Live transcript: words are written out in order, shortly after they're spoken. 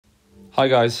Hi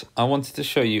guys, I wanted to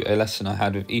show you a lesson I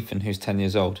had with Ethan, who's 10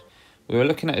 years old. We were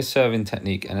looking at his serving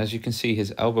technique, and as you can see,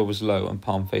 his elbow was low and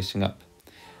palm facing up.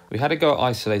 We had a go at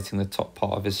isolating the top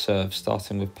part of his serve,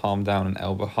 starting with palm down and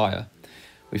elbow higher.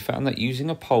 We found that using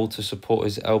a pole to support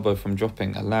his elbow from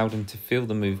dropping allowed him to feel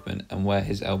the movement and where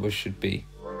his elbow should be.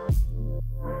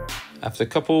 After a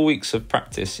couple of weeks of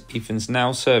practice, Ethan's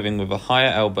now serving with a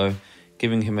higher elbow,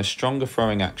 giving him a stronger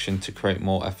throwing action to create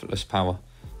more effortless power.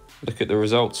 Look at the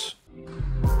results.